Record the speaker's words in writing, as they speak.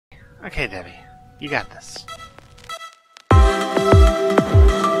Okay, Debbie. You got this.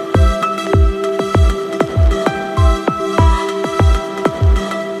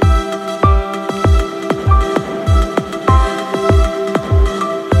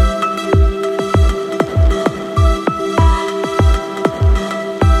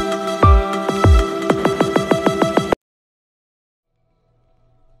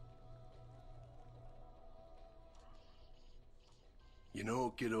 You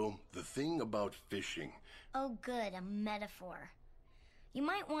know, kiddo, the thing about fishing... Oh good, a metaphor. You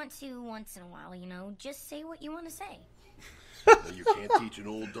might want to, once in a while, you know, just say what you want to say. You can't teach an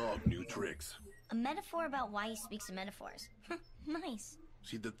old dog new tricks. A metaphor about why he speaks in metaphors. Nice.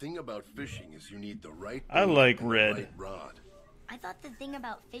 See, the thing about fishing is you need the right I like bait and red. the right rod. I thought the thing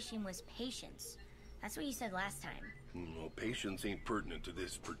about fishing was patience. That's what you said last time. Well, patience ain't pertinent to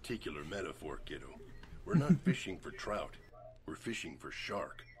this particular metaphor, kiddo. We're not fishing for trout. We're fishing for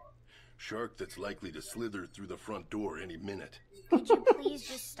shark. Shark that's likely to slither through the front door any minute. Could you please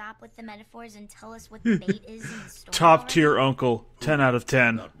just stop with the metaphors and tell us what the bait is in the story? Top tier uncle. 10 out of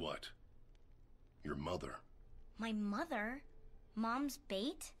 10. Not what? Your mother. My mother? Mom's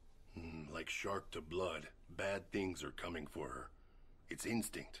bait? Like shark to blood, bad things are coming for her. It's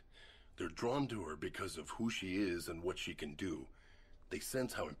instinct. They're drawn to her because of who she is and what she can do. They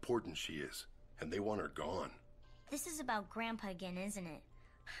sense how important she is, and they want her gone. This is about Grandpa again, isn't it?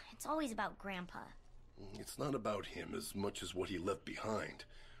 It's always about Grandpa. It's not about him as much as what he left behind.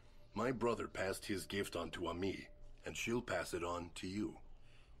 My brother passed his gift on to Ami, and she'll pass it on to you.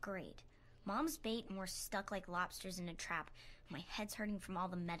 Great. Mom's bait and we're stuck like lobsters in a trap. My head's hurting from all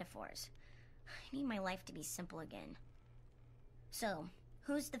the metaphors. I need my life to be simple again. So,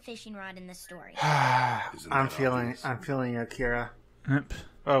 who's the fishing rod in this story? I'm feeling Akira. Yep.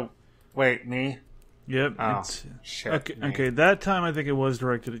 Oh, wait, me? Yep. Oh, shit. Okay, that time I think it was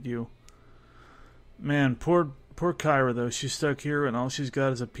directed at you. Man, poor Kyra, though. She's stuck here and all she's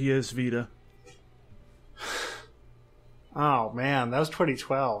got is a PS Vita. Oh, man, that was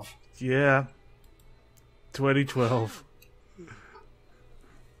 2012. Yeah. 2012.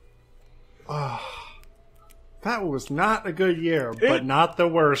 Oh, that was not a good year, but not the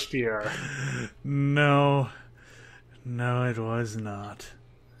worst year. No, it was not.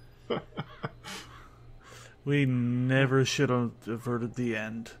 We never should have averted the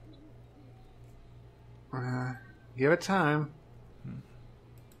end. Give it time.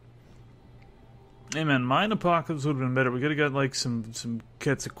 Hey man, Mine Apocalypse would have been better. We could have got like some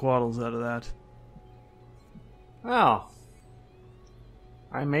Quetzalcoatl's out of that. Oh.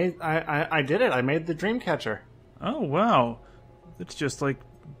 I did it. I made the Dreamcatcher. Oh wow. It's just like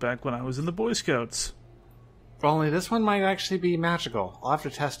back when I was in the Boy Scouts. Only this one might actually be magical. I'll have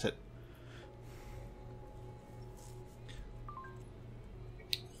to test it.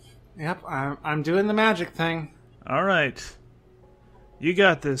 Yep, I'm doing the magic thing. Alright. You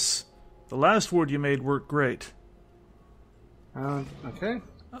got this. The last word you made worked great. Okay.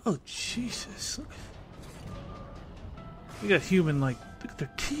 Oh, Jesus. Look. You got human, like, look at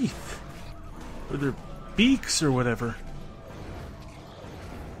their teeth. Or their beaks or whatever.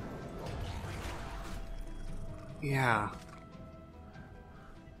 Yeah.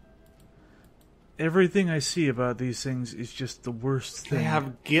 Everything I see about these things is just the worst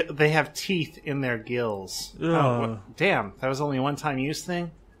thing. They have teeth in their gills. Ugh. Oh, damn. That was only a one-time use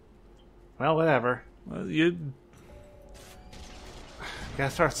thing? Well, whatever. Well,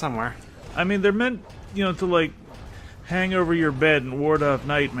 Gotta start somewhere. I mean, they're meant, to, like, hang over your bed and ward off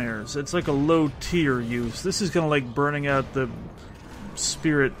nightmares. It's like a low-tier use. This is kind of like burning out the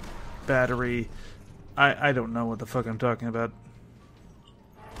spirit battery. I don't know what the fuck I'm talking about.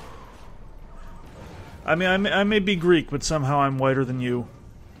 I mean, I may be Greek, but somehow I'm whiter than you.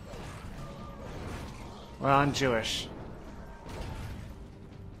 Well, I'm Jewish.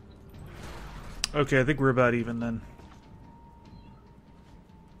 Okay, I think we're about even then.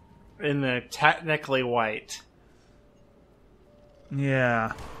 In the technically white.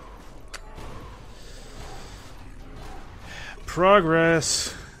 Yeah.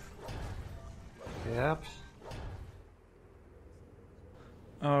 Progress. Yep.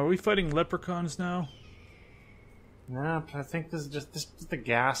 Are we fighting leprechauns now? Nope, I think this is the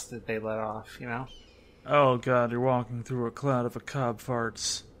gas that they let off, Oh god, you're walking through a cloud of macabre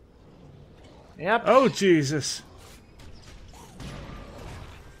farts. Yep. Oh Jesus.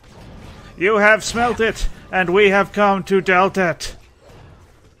 You have smelt it, and we have come to dealt it.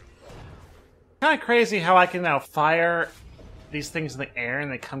 Kind of crazy how I can now fire these things in the air and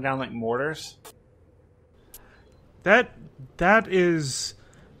they come down like mortars. That is...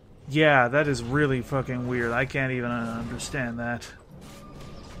 Yeah, that is really fucking weird. I can't even understand that.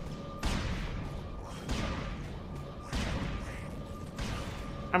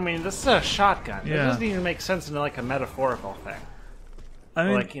 I mean, this is a shotgun. Yeah. It doesn't even make sense in like a metaphorical thing. I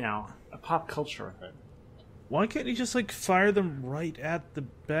mean, Like, a pop culture thing. why can't you just, like, fire them right at the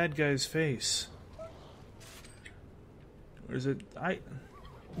bad guy's face? Or is it...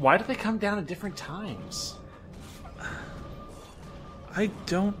 Why do they come down at different times? I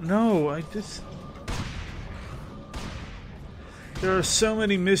don't know. There are so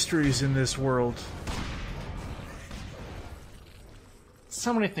many mysteries in this world.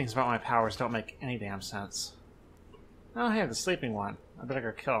 So many things about my powers don't make any damn sense. Oh, hey, the sleeping one. I better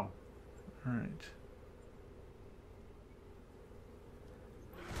go kill him. Alright.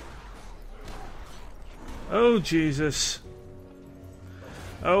 Oh, Jesus.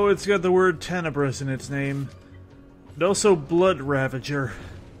 Oh, it's got the word Tenebrous in its name. And also Blood Ravager.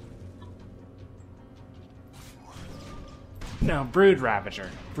 No, Brood Ravager.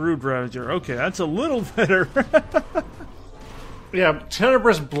 Brood Ravager. Okay, that's a little better. Yeah,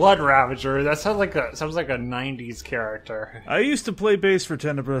 Tenebrous Blood Ravager. That sounds like a 90s character. I used to play bass for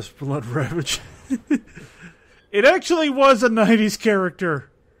Tenebrous Blood Ravager. It actually was a 90s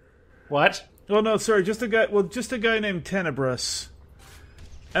character. What? Oh no, sorry, just a guy named Tenebrous.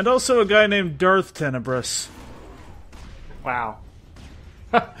 And also a guy named Darth Tenebrous. Wow.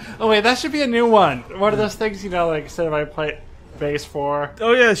 Oh wait, that should be a new one. One of those things, like instead of I play bass for.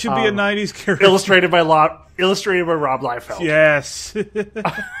 Oh yeah, it should be a 90s character. Illustrated by Rob Liefeld. Yes.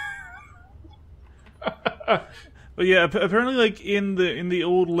 But yeah, apparently, like in the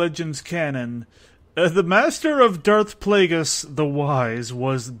old Legends canon, the master of Darth Plagueis the Wise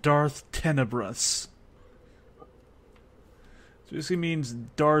was Darth Tenebrous. So this means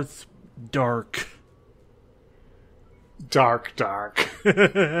Darth Dark. Dark.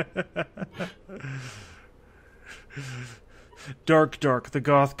 Dark, the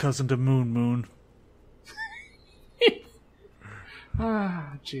goth cousin to Moon.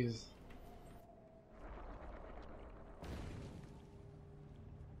 Ah, jeez.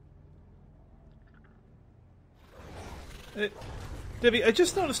 Debbie, I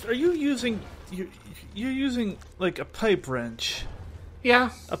just noticed. Are you using you're using like a pipe wrench? Yeah.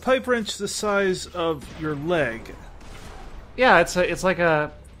 A pipe wrench the size of your leg. Yeah, it's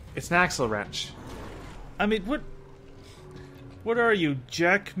an axle wrench. I mean, what are you,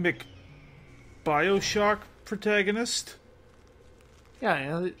 Jack BioShock protagonist?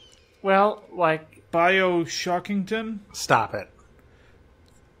 Yeah, well, like... BioShockington? Stop it.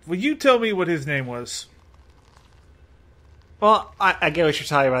 Will you tell me what his name was? Well, I get what you're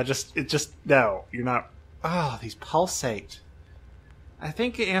talking about. No, you're not... Oh, these pulsate. I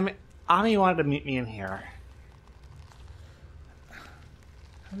think Ami wanted to meet me in here.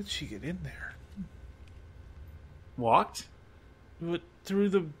 How did she get in there? Walked? What, through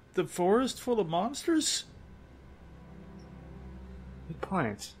the forest full of monsters? Good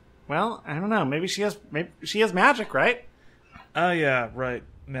point. Well, I don't know. Maybe she has magic, right? Oh yeah, right.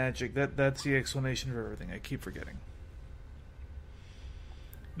 Magic. That's the explanation for everything. I keep forgetting.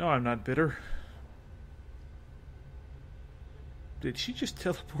 No, I'm not bitter. Did she just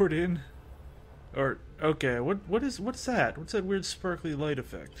teleport in? Or okay, what's that? What's that weird sparkly light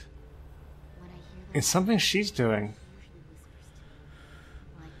effect? It's something she's doing.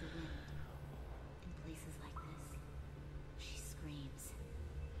 Like the wind. In places like this, she screams.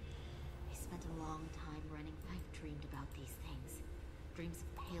 I spent a long time running. I've dreamed about these things. Dreams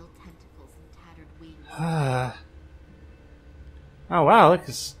of pale tentacles and tattered wings. Oh wow, look,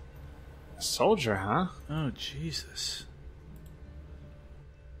 it's a soldier, huh? Oh Jesus.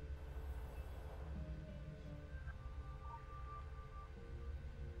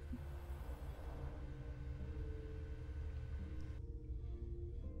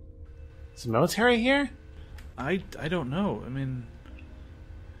 Is the military here? I don't know. I mean,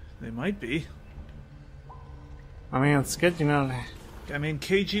 they might be. I mean, it's good, I mean,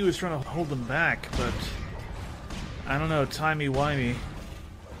 KG was trying to hold them back, but I don't know, timey-wimey.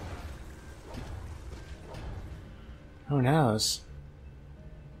 Who knows?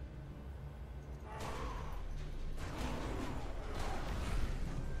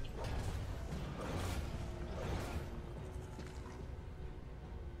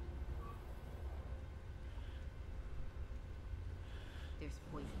 There's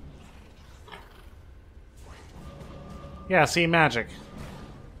poison. Yeah, see, magic.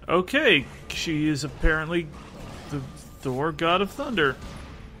 Okay, she is apparently the Thor, God of Thunder.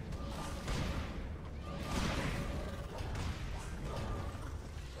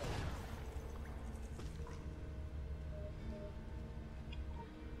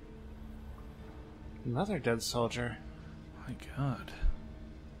 Another dead soldier. My God.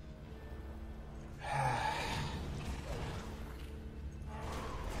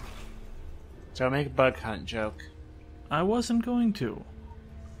 Don't make a bug hunt joke. I wasn't going to.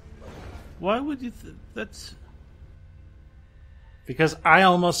 Why would you? That's Because I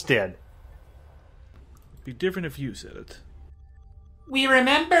almost did. be different if you said it. We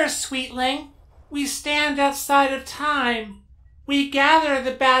remember, sweetling. We stand outside of time. We gather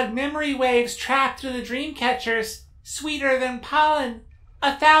the bad memory waves trapped through the dream catchers, sweeter than pollen.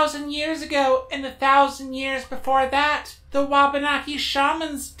 1,000 years ago, and 1,000 years before that, the Wabanaki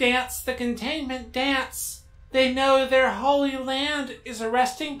shamans dance the containment dance. They know their holy land is a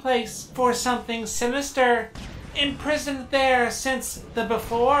resting place for something sinister, imprisoned there since the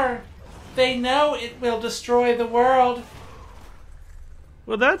before. They know it will destroy the world.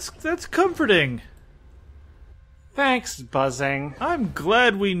 Well, that's comforting. Thanks, Buzzing. I'm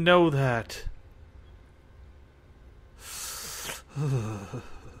glad we know that. Layer of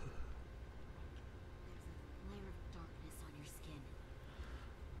darkness on your skin.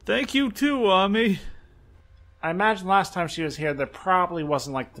 Thank you too, Ami. I imagine last time she was here, there probably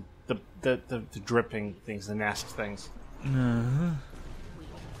wasn't like the dripping things, the nest things.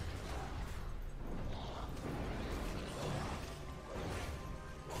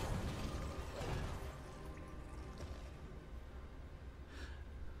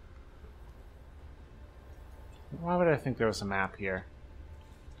 Why would I think there was a map here?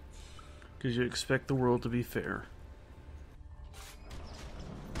 Because you expect the world to be fair.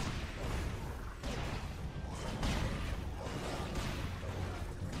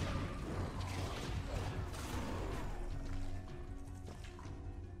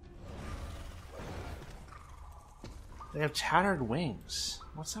 They have tattered wings.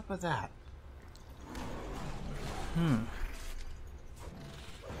 What's up with that? I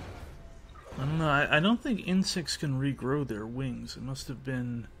don't know. I don't think insects can regrow their wings. It must have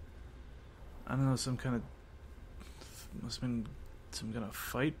been, I don't know, must have been some kind of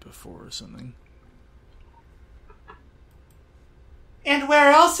fight before or something. And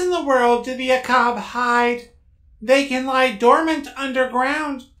where else in the world do the Akab hide? They can lie dormant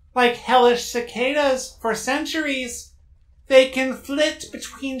underground, like hellish cicadas, for centuries. They can flit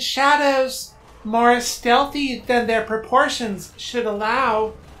between shadows, more stealthy than their proportions should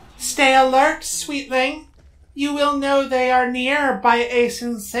allow. Stay alert, sweetling. You will know they are near by a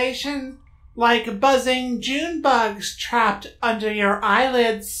sensation, like buzzing June bugs trapped under your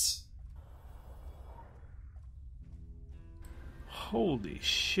eyelids. Holy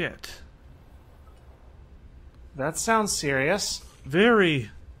shit. That sounds serious.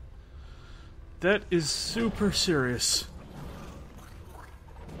 Very. That is super serious.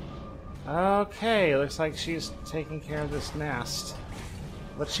 Okay, looks like she's taking care of this nest.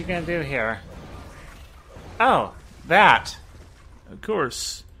 What's she gonna do here? Oh, that. Of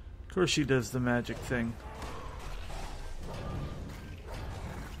course. Of course she does the magic thing.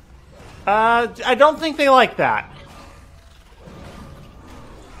 I don't think they like that.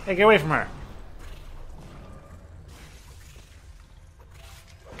 Hey, get away from her.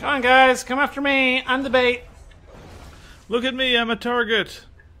 Come on, guys. Come after me. I'm the bait. Look at me, I'm a target.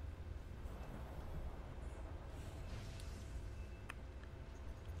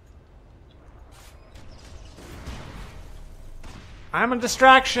 I'm a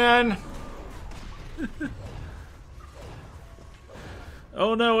distraction.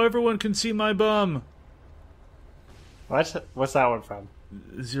 Oh no, everyone can see my bum. What's that one from?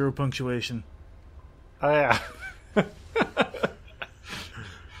 0 punctuation. Oh, yeah.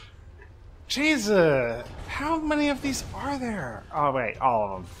 Jesus. How many of these are there? Oh, wait. All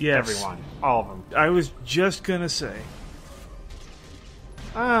of them. Yes. Everyone. All of them. I was just gonna say.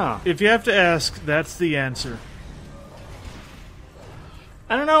 Oh. If you have to ask, that's the answer.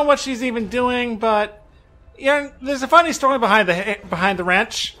 I don't know what she's even doing, but yeah, there's a funny story behind the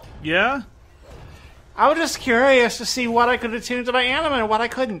wrench. Yeah? I was just curious to see what I could attune to my anima and what I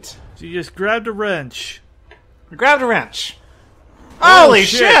couldn't. So you just grabbed a wrench. I grabbed a wrench. Holy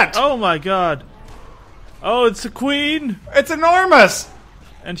shit! Oh my god. Oh, it's the queen! It's enormous!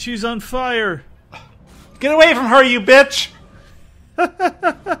 And she's on fire. Get away from her, you bitch!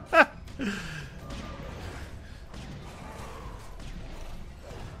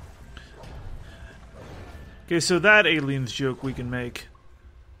 Okay, so that aliens joke we can make.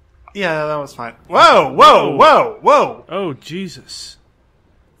 Yeah, that was fine. Whoa, whoa, whoa, whoa! Oh, Jesus.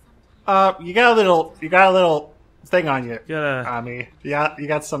 You got a little thing on you. Gotta... Ami. Yeah, you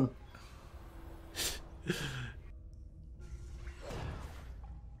got some... I'll see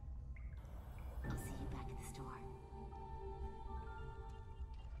you back at the store.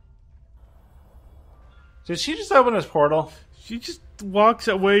 Did she just open his portal? She just walks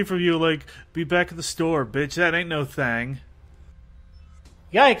away from you like, be back at the store, bitch. That ain't no thing.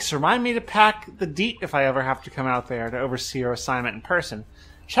 Yikes, remind me to pack the deet if I ever have to come out there to oversee your assignment in person.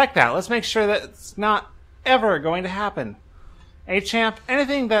 Check that. Let's make sure that it's not ever going to happen. Hey, champ,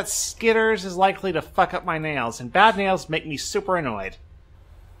 anything that skitters is likely to fuck up my nails, and bad nails make me super annoyed.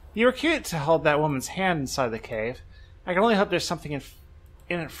 You were cute to hold that woman's hand inside the cave. I can only hope there's something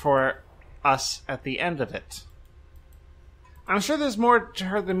in it for us at the end of it. I'm sure there's more to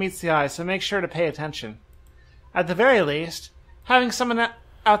her than meets the eye, so make sure to pay attention. At the very least, having someone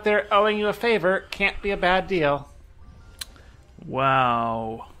out there owing you a favor can't be a bad deal.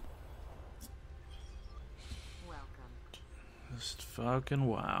 Wow. Welcome. Just fucking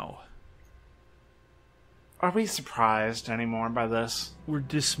wow. Are we surprised anymore by this? We're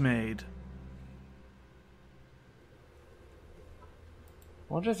dismayed.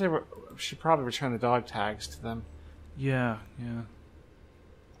 I wonder if they should probably return the dog tags to them. Yeah.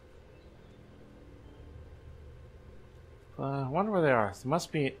 I wonder where they are. They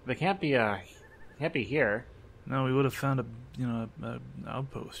must be. They can't be here. No, we would have found a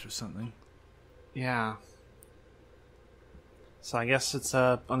outpost or something. Yeah. So I guess it's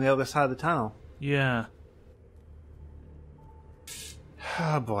on the other side of the tunnel. Yeah.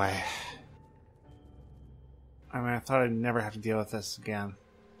 Oh boy. I mean, I thought I'd never have to deal with this again.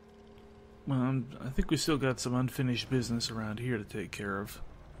 Well, I think we still got some unfinished business around here to take care of.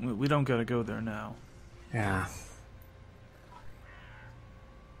 We don't gotta go there now. Yeah.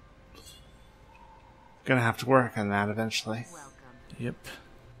 Gonna have to work on that eventually. Welcome. Yep.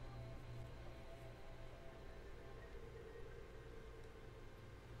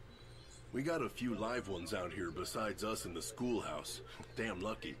 We got a few live ones out here besides us in the schoolhouse. Damn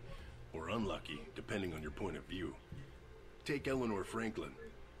lucky. Or unlucky, depending on your point of view. Take Eleanor Franklin.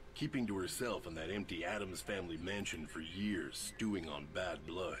 Keeping to herself in that empty Addams family mansion for years, stewing on bad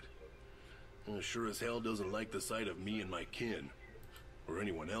blood. Sure as hell doesn't like the sight of me and my kin. Or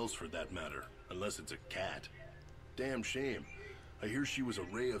anyone else for that matter, unless it's a cat. Damn shame. I hear she was a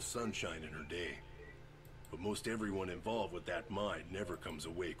ray of sunshine in her day. But most everyone involved with that mine never comes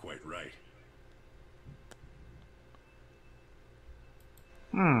away quite right.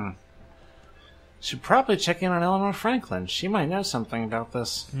 Should probably check in on Eleanor Franklin. She might know something about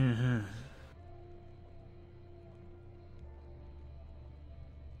this. Mm-hmm.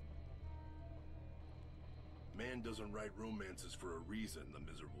 Man doesn't write romances for a reason, the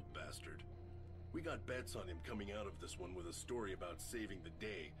miserable bastard. We got bets on him coming out of this one with a story about saving the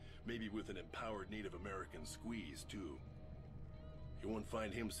day, maybe with an empowered Native American squeeze, too. You won't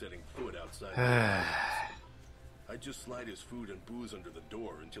find him setting foot outside the house. I'd just slide his food and booze under the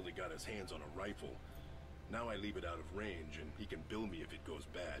door until he got his hands on a rifle. Now I leave it out of range, and he can bill me if it goes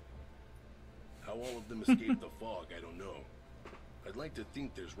bad. How all of them escaped the fog, I don't know. I'd like to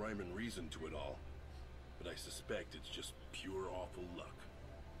think there's rhyme and reason to it all, but I suspect it's just pure awful luck.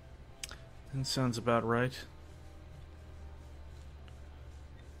 That sounds about right.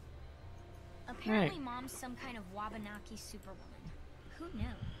 Apparently Mom's some kind of Wabanaki superwoman. Who knew?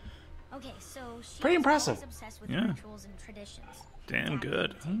 Okay, so she's Pretty impressive. always obsessed with Yeah. rituals and traditions. Damn Dad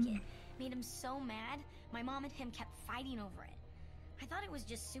good. couldn't take it. Made him so mad, my mom and him kept fighting over it. I thought it was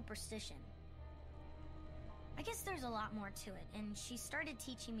just superstition. I guess there's a lot more to it, and she started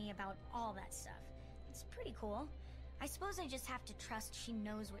teaching me about all that stuff. It's pretty cool. I suppose I just have to trust she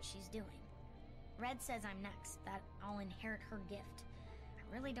knows what she's doing. Red says I'm next, that I'll inherit her gift.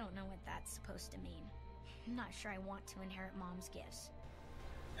 I really don't know what that's supposed to mean. I'm not sure I want to inherit Mom's gifts.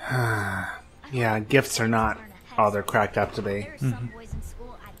 Yeah, gifts are not all they're cracked up to be. There are some boys in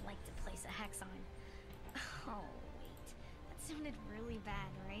school I'd like to place a hex on. Oh, wait. That sounded really bad,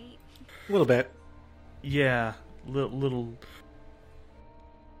 right? A little bit. Yeah, little.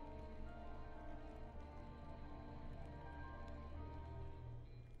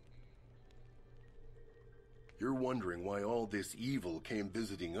 You're wondering why all this evil came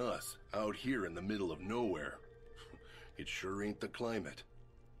visiting us, out here in the middle of nowhere. It sure ain't the climate.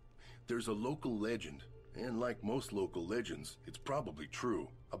 There's a local legend, and like most local legends, it's probably true,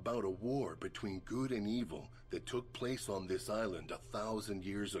 about a war between good and evil that took place on this island 1,000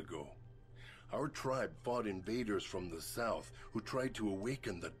 years ago. Our tribe fought invaders from the south who tried to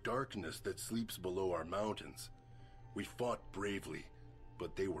awaken the darkness that sleeps below our mountains. We fought bravely,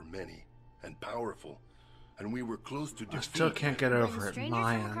 but they were many and powerful, and we were close to defeat. I still can't get over When it. strangers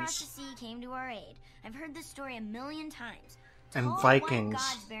from across the Mayans. sea came to our aid. I've heard this story a million times. And Tall Vikings. white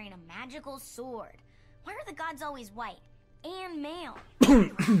gods bearing a magical sword. Why are the gods always white? And male?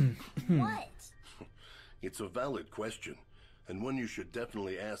 What? It's a valid question, and one you should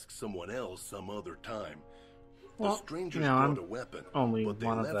definitely ask someone else some other time. Well, The strangers I'm brought a weapon, only but they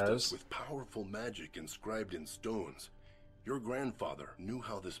one of left those. us with powerful magic inscribed in stones. Your grandfather knew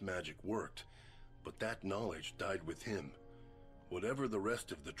how this magic worked, but that knowledge died with him. Whatever the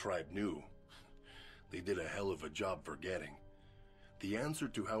rest of the tribe knew, they did a hell of a job forgetting. The answer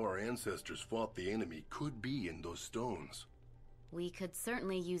to how our ancestors fought the enemy could be in those stones. We could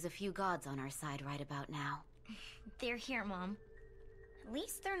certainly use a few gods on our side right about now. They're here, Mom. At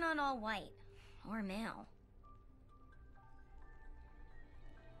least they're not all white. Or male.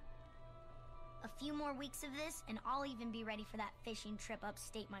 A few more weeks of this, and I'll even be ready for that fishing trip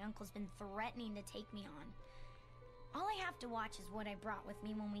upstate my uncle's been threatening to take me on. All I have to watch is what I brought with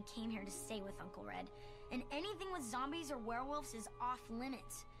me when we came here to stay with Uncle Red. And anything with zombies or werewolves is off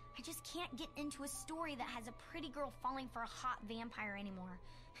limits. I just can't get into a story that has a pretty girl falling for a hot vampire anymore.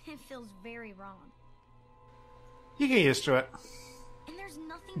 It feels very wrong. You get used to it. And there's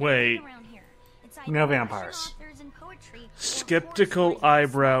nothing Wait. to read around here. It's No either vampires. Russian authors and poetry, or Skeptical horror stories and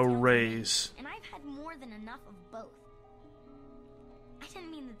eyebrow small towns and raise. and I've had more than enough of both. I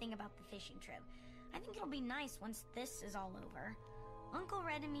didn't mean the thing about the fishing trip. I think it'll be nice once this is all over. Uncle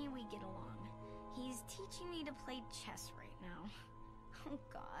Red and me, we get along. He's teaching me to play chess right now. Oh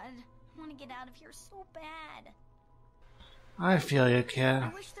God, I want to get out of here so bad. I feel you, kid. I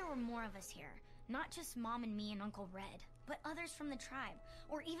wish there were more of us here. Not just Mom and me and Uncle Red, but others from the tribe.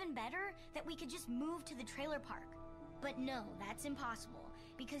 Or even better, that we could just move to the trailer park. But no, that's impossible.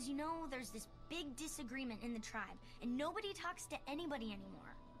 Because you know, there's this big disagreement in the tribe, and nobody talks to anybody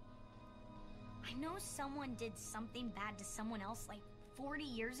anymore. I know someone did something bad to someone else like 40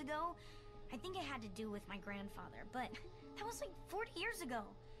 years ago. I think it had to do with my grandfather, but that was like 40 years ago.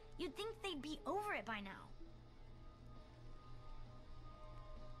 You'd think they'd be over it by now.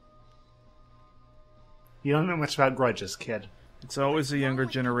 You don't know much about grudges, kid. It's always the younger Why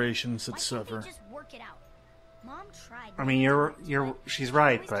can't generations they that suffer. just work it out? Mom tried. I mean, she's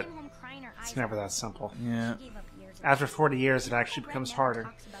right, Always but came home crying her it's eyes never out. that simple. Yeah. She gave up years ago. After 40 years, it Uncle actually Red becomes never harder.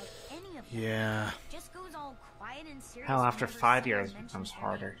 talks about any of them. Yeah. Just goes all quiet and serious. Hell, after whenever 5 someone years, it mentions becomes their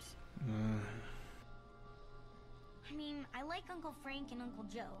harder. names. I mean, I like Uncle Frank and Uncle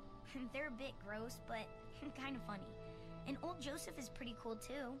Joe. They're a bit gross, but kind of funny. And old Joseph is pretty cool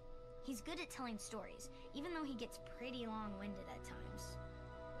too. He's good at telling stories, even though he gets pretty long-winded at times.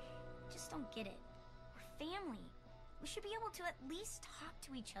 Just don't get it. We're family. We should be able to at least talk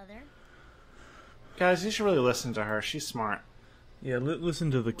to each other. Guys, you should really listen to her. She's smart. Yeah,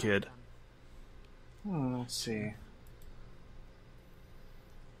 listen to the kid. Let's see.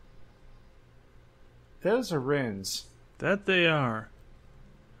 Those are runes. That they are.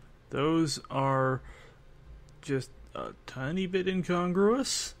 Those are just a tiny bit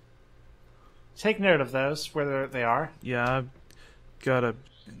incongruous. Take note of those, whether they are. Yeah, I've gotta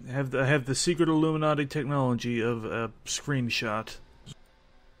have the secret Illuminati technology of a screenshot.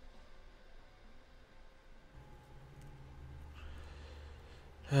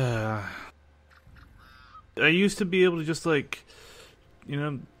 I used to be able to just like,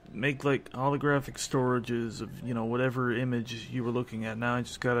 make like holographic storages of, whatever image you were looking at. Now I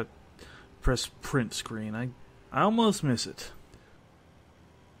just gotta press print screen. I almost miss it.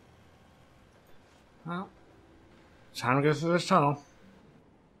 Well, time to go through this tunnel.